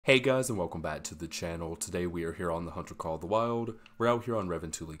Hey guys, and welcome back to the channel. Today we are here on the Hunter Call of the Wild. We're out here on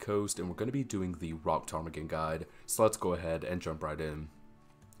Revontuli Coast and we're going to be doing the Rock Ptarmigan guide. So let's go ahead and jump right in.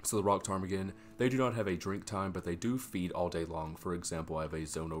 So the Rock Ptarmigan, they do not have a drink time, but they do feed all day long. For example, I have a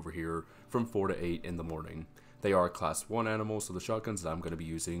zone over here from 4 to 8 in the morning. They are a class 1 animal, so the shotguns that I'm going to be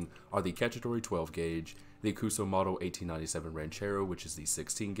using are the cotw 12 gauge, the Akuso model 1897 Ranchero, which is the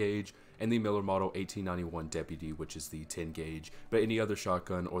 16 gauge, and the Miller model 1891 Deputy, which is the 10 gauge, but any other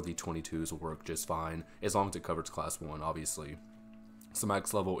shotgun or the 22s will work just fine, as long as it covers class 1, obviously. So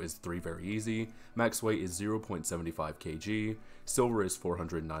max level is 3 very easy, max weight is 0.75 kg, silver is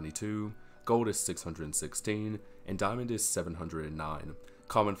 492, gold is 616, and diamond is 709.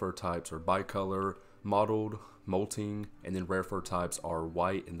 Common fur types are bicolor, mottled, molting, and then rare fur types are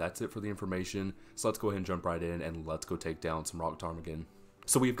white, and that's it for the information. So let's go ahead and jump right in and let's go take down some Rock Ptarmigan.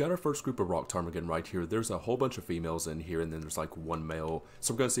 So we've got our first group of Rock Ptarmigan right here. There's a whole bunch of females in here, and then there's like one male.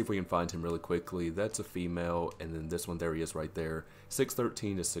 So we're going to see if we can find him really quickly. That's a female, and then this one, there he is right there.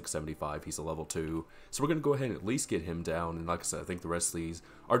 613 to 675, he's a level 2. So we're going to go ahead and at least get him down, and like I said, I think the rest of these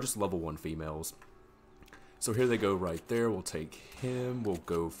are just level 1 females. So here they go right there. We'll take him. We'll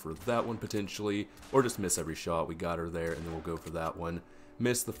go for that one potentially, or just miss every shot. We got her there, and then we'll go for that one.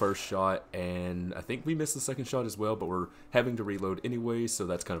 Missed the first shot, and I think we missed the second shot as well, but we're having to reload anyway, so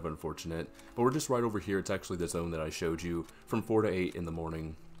that's kind of unfortunate. But we're just right over here. It's actually the zone that I showed you from 4 to 8 in the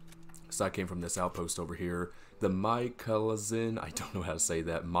morning. So I came from this outpost over here. The Mycolazin, I don't know how to say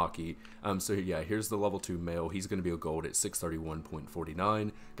that, Maki. So yeah, here's the level 2 male. He's going to be a gold at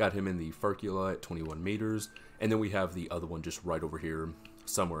 631.49. Got him in the Furcula at 21 meters. And then we have the other one just right over here,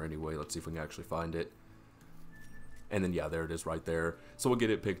 somewhere anyway. Let's see if we can actually find it. And then yeah, there it is right there. So we'll get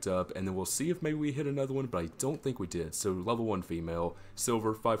it picked up, and then we'll see if maybe we hit another one, but I don't think we did. So level 1 female,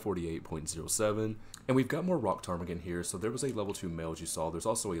 silver 548.07. And we've got more Rock Ptarmigan here. So there was a level 2 male as you saw. There's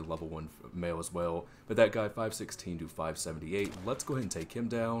also a level 1 male as well. But that guy 516 to 578. Let's go ahead and take him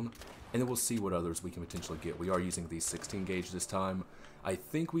down, and then we'll see what others we can potentially get. We are using the 16 gauge this time. I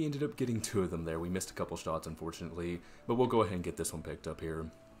think we ended up getting 2 of them there. We missed a couple shots unfortunately, but we'll go ahead and get this one picked up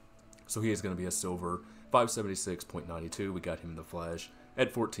here. So he is going to be a silver 576.92. We got him in the flesh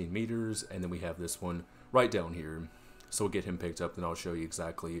at 14 meters, and then we have this one right down here. So we'll get him picked up, then I'll show you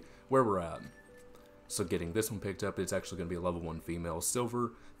exactly where we're at. So getting this one picked up, it's actually going to be a level 1 female,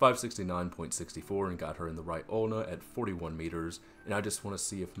 silver 569.64, and got her in the right ulna at 41 meters. And I just want to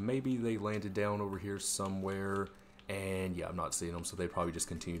see if maybe they landed down over here somewhere, and yeah, I'm not seeing them, so they probably just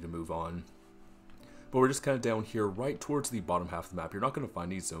continue to move on. But we're just kind of down here right towards the bottom half of the map. You're not going to find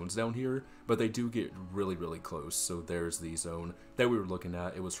these zones down here, but they do get really, really close. So there's the zone that we were looking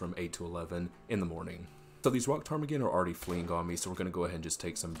at. It was from 8 to 11 in the morning. So these Rock Ptarmigan are already fleeing on me, so we're going to go ahead and just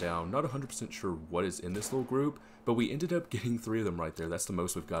take some down. Not 100% sure what is in this little group, but we ended up getting 3 of them right there. That's the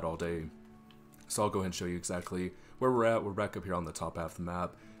most we've got all day. So I'll go ahead and show you exactly where we're at. We're back up here on the top half of the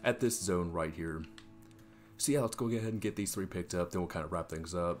map at this zone right here. So yeah, let's go ahead and get these 3 picked up, then we'll kind of wrap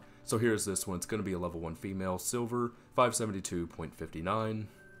things up. So here's this one. It's going to be a level 1 female, silver 572.59,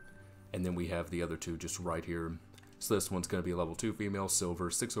 and then we have the other 2 just right here. So this one's going to be a level 2 female, silver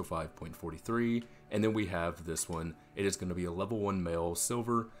 605.43, and then we have this one. It is going to be a level 1 male,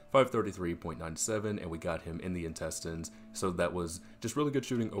 silver 533.97, and we got him in the intestines. So that was just really good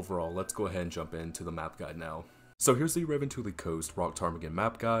shooting overall. Let's go ahead and jump into the map guide now. So here's the Revontuli Coast Rock Ptarmigan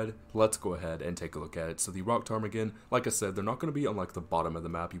map guide. Let's go ahead and take a look at it. So the Rock Ptarmigan, like I said, they're not going to be on like the bottom of the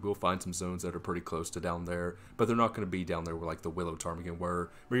map. You will find some zones that are pretty close to down there, but they're not going to be down there where like the Willow Ptarmigan were,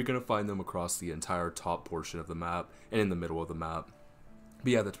 where you're going to find them across the entire top portion of the map and in the middle of the map.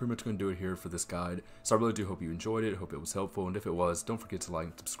 But yeah, that's pretty much going to do it here for this guide. So I really do hope you enjoyed it. Hope it was helpful, and if it was, don't forget to like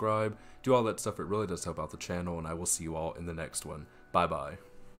and subscribe. Do all that stuff. It really does help out the channel, and I will see you all in the next one. Bye bye.